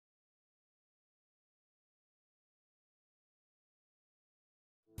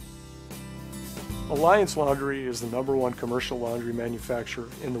Alliance Laundry is the #1 commercial laundry manufacturer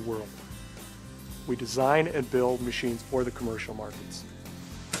in the world. We design and build machines for the commercial markets.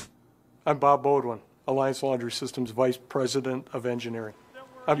 I'm Bob Bodwin, Alliance Laundry Systems Vice President of Engineering.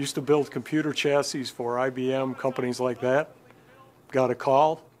 I used to build computer chassis for IBM, companies like that. Got a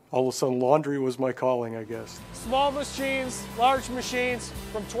call. All of a sudden, laundry was my calling, I guess. Small machines, large machines,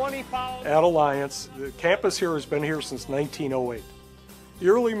 from 20 pounds. At Alliance, the campus here has been here since 1908. The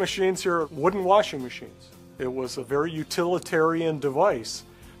early machines here are wooden washing machines. It was a very utilitarian device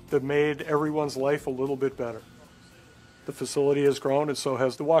that made everyone's life a little bit better. The facility has grown, and so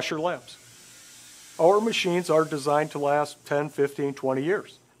has the washer labs. Our machines are designed to last 10, 15, 20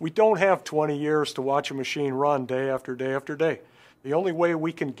 years. We don't have 20 years to watch a machine run day after day after day. The only way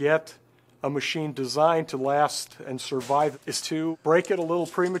we can get a machine designed to last and survive is to break it a little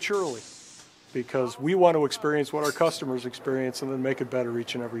prematurely, because we want to experience what our customers experience and then make it better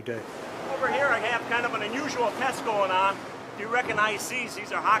each and every day. Over here I have kind of an unusual test going on. Do you recognize these?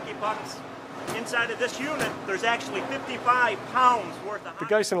 These are hockey pucks. Inside of this unit, there's actually 55 pounds worth of. The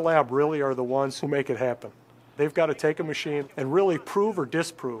guys in the lab really are the ones who make it happen. They've got to take a machine and really prove or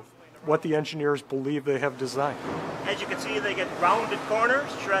disprove what the engineers believe they have designed. As you can see, they get rounded corners,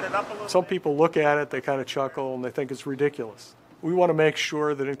 shredded up a little. Some people look at it, they kind of chuckle, and they think it's ridiculous. We want to make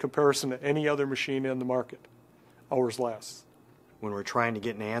sure that in comparison to any other machine in the market, ours lasts. When we're trying to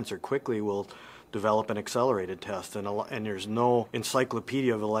get an answer quickly, we'll develop an accelerated test, and there's no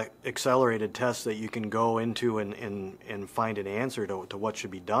encyclopedia of accelerated tests that you can go into and find an answer to what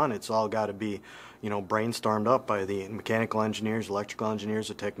should be done. It's all got to be, brainstormed up by the mechanical engineers, electrical engineers,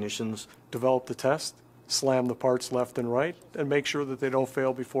 the technicians. Develop the test, slam the parts left and right, and make sure that they don't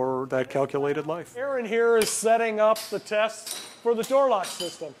fail before that calculated life. Aaron here is setting up the test for the door lock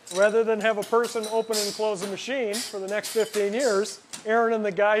system. Rather than have a person open and close a machine for the next 15 years, Aaron and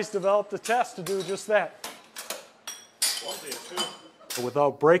the guys developed a test to do just that.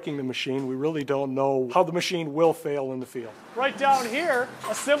 Without breaking the machine, we really don't know how the machine will fail in the field. Right down here,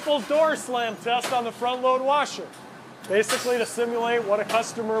 a simple door slam test on the front load washer. Basically to simulate what a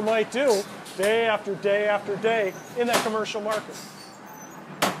customer might do day after day after day in that commercial market.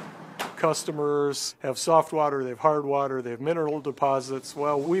 Customers have soft water, they have hard water, they have mineral deposits.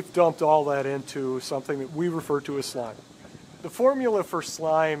 Well, we've dumped all that into something that we refer to as slime. The formula for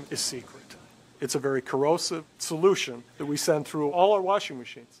slime is secret. It's a very corrosive solution that we send through all our washing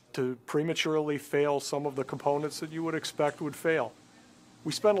machines to prematurely fail some of the components that you would expect would fail.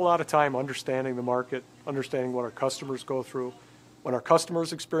 We spend a lot of time understanding the market, understanding what our customers go through. When our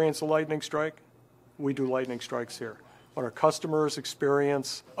customers experience a lightning strike, we do lightning strikes here. When our customers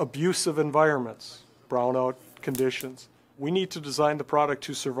experience abusive environments, brownout conditions, we need to design the product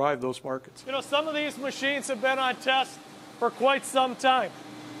to survive those markets. Some of these machines have been on test for quite some time.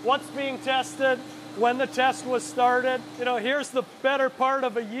 What's being tested, when the test was started, here's the better part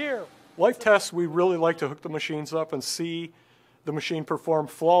of a year. Life tests, we really like to hook the machines up and see the machine perform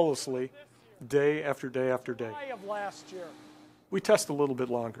flawlessly day after day after day. July of last year. We test a little bit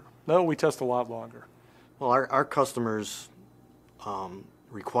longer. No, we test a lot longer. Well, our customers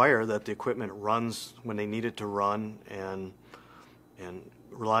require that the equipment runs when they need it to run, and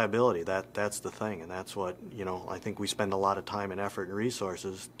reliability, that's the thing, and that's what, I think we spend a lot of time and effort and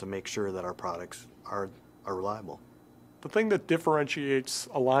resources to make sure that our products are reliable. The thing that differentiates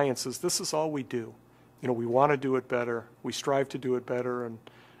Alliance is this is all we do. We want to do it better, we strive to do it better,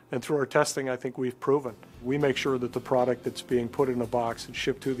 and through our testing, I think we've proven. We make sure that the product that's being put in a box and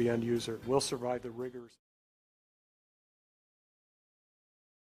shipped to the end user will survive the rigors.